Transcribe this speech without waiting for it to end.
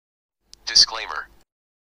Disclaimer.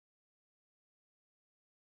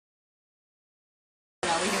 We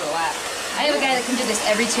do a lot. I have a guy that can do this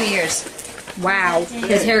every 2 years. Wow.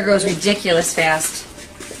 His hair grows ridiculous fast.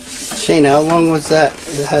 Shane, how long was that?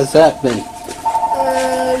 Has that been?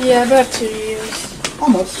 Yeah, about 2 years.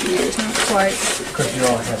 Almost 2 years, not quite. Because you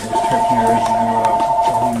all have those trick mirrors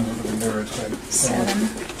and you the mirrors. 7.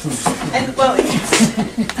 And well,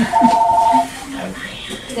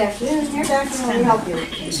 Good afternoon. Here, Doctor. Let me help you. 2,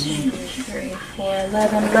 3, 4,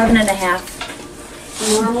 11. 11 and a half.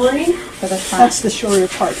 Normally? For the front. That's the shorter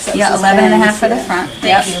part. So Yeah, 11 and a half for the front.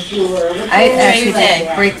 Yep. I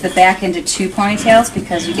actually break the back into 2 ponytails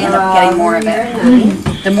because you end up getting more of it.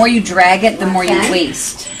 The more you drag it, the more you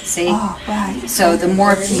waste. See? Oh, right. So the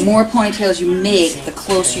more ponytails you make, the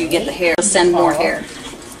closer you get the hair. Send more hair.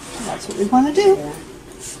 That's what we want to do.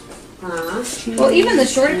 Well, even the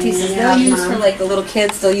shorter pieces, they'll use for like the little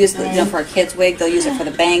kids. They'll use the, for a kid's wig. They'll use it for the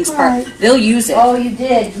bangs part. They'll use it. Oh, you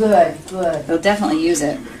did? Good, good. They'll definitely use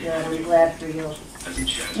it. Good, I'm glad for you.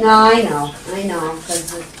 No, I know,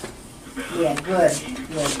 because, yeah, good,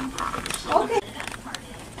 good. Okay.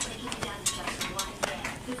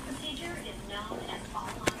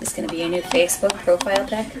 This is going to be your new Facebook profile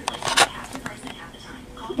pic?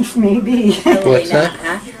 Maybe. What's that?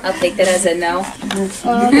 Huh? I'll take that as a no. His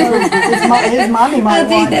mommy might I'll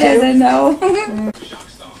take want that as a to. no.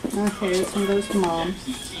 Okay, this one goes to Mom.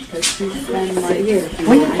 Because she's been like,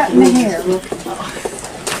 when you cutting the hair?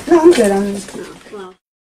 No, I'm good. I'm just...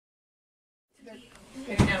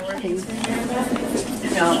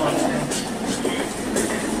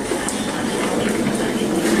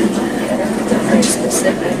 Very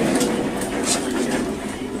specific.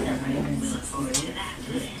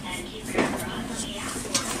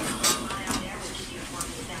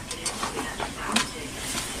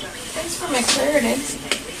 thanks for my clarity.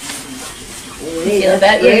 Feel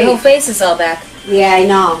that? Your whole face is all back. Yeah, I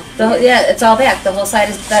know. Yeah, it's all back. The whole side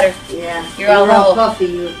is better. Yeah. You're all level. Puffy.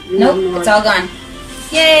 You Nope, it's all gone.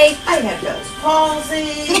 Yay! I had Bell's palsy.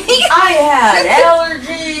 I had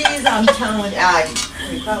allergies. I'm telling you,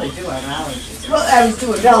 we probably do have allergies. Well, I was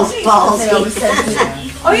doing Bell's palsy. They always said,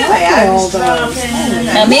 oh yeah, I was dropping.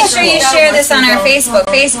 Now make sure you share this on our Facebook,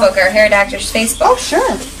 our Hair Doctor's Facebook. Oh,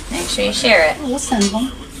 sure. Make sure you share it. We'll send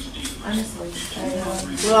them.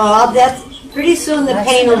 Well, that's... Pretty soon the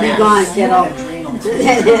pain will be gone, kiddo.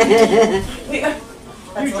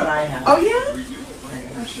 That's what I have. Oh yeah?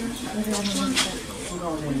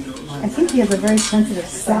 I think you have a very sensitive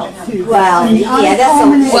scalp, too. Well, yeah, that's a...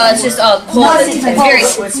 Well, it's just all cold. It's very.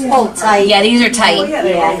 Hold tight. Yeah, these are tight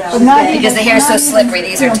Yeah. But not because the hair is so slippery.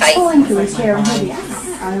 These are tight. pulling to his hair and maybe,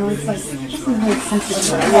 I know, it's like, this is very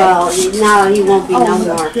sensitive. Well, now he won't be no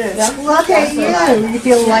more. Good. Look at you. You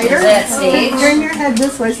feel lighter? Let's see. Turn your head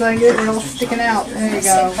this way so I get it all sticking out. There you Let's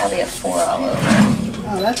go. say probably a 4 all over.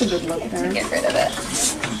 Oh, that's a good look there. Get rid of it.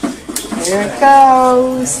 There it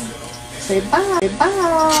goes. Say bye. Say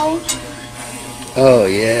bye. Oh,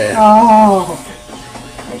 yeah. Oh.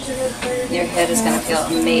 Your head is going to feel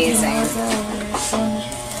amazing.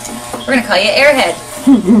 We're going to call you Airhead.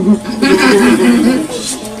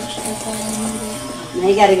 Now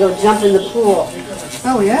you gotta go jump in the pool.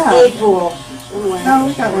 Oh, yeah. Hey, pool. Oh,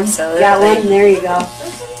 we got one. So Got one? There you go.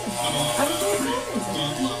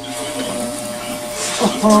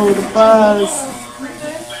 Oh, the buzz.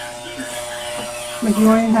 Like you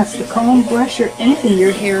don't even have to comb, brush, or anything.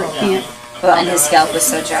 Your hair can't. Well, and his scalp is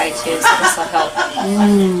so dry too, so this will help.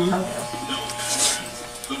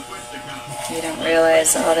 You don't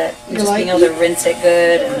realize all that. Just being able to rinse it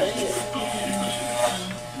good. And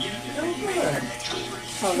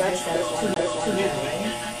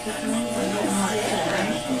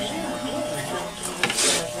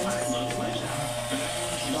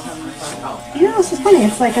You know, this is funny.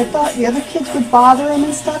 It's like I thought the other kids would bother him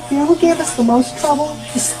and stuff. You know who gave us the most trouble?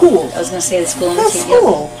 The school. I was going to say the school and The the TV.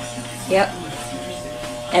 school. Yep.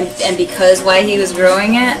 And because while he was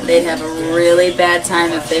growing it, they'd have a really bad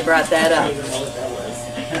time if they brought that up.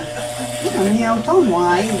 Yeah, you know, don't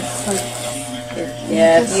why. It's like,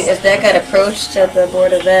 Yeah, if that got approached at the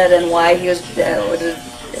Board of Ed and why he was, that would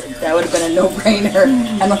have been a no-brainer.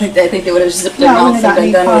 I think they would have zipped their no, mouths they and got been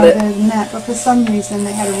any done with farther it. than that, but for some reason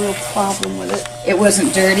they had a real problem with it. It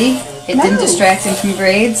wasn't dirty. It didn't No. distract him from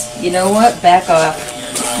grades. You know what? Back off.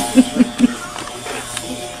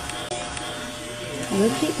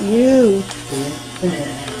 Look at you.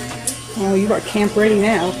 Oh, you are camp ready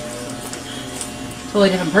now. Totally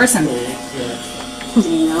different person.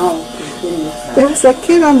 No. There's that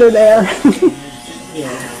kid under there.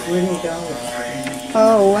 Where do you go?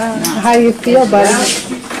 Oh, wow. How do you feel, buddy?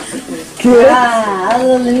 Good. Ah,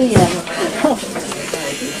 hallelujah.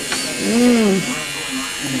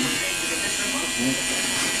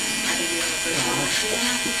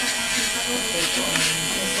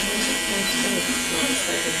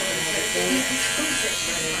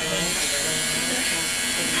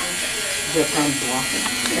 Your friend's walking.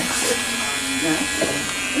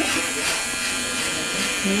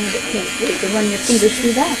 Can't wait to run your fingers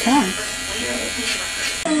through that, huh?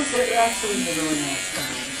 It actually is a really nice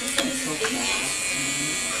time. It's so fast.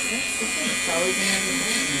 It's always in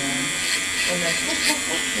everything. And then,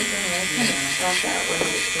 stop that when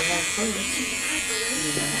it's the right place.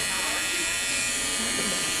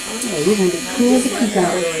 Oh, you're going to be cool as a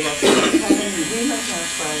cucumber. We met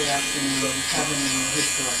last Friday afternoon. Kevin and his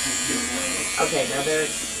girlfriend. Okay, now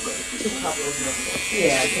there's two couples of this.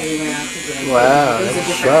 Yeah, so we went out to dinner. Wow, It was a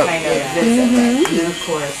that's different sharp. kind of visit. And then, of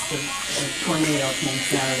course, the tornado came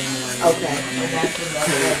Saturday morning. Okay. And that's when the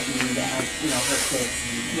husband and, her kids.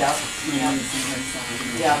 Yep. And her son.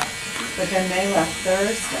 Yep. But then they left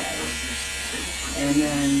Thursday. And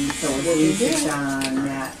then, so it was Lisa, John,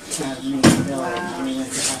 Matt, Kevin, me, and Billy, and we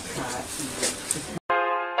went to Epcot.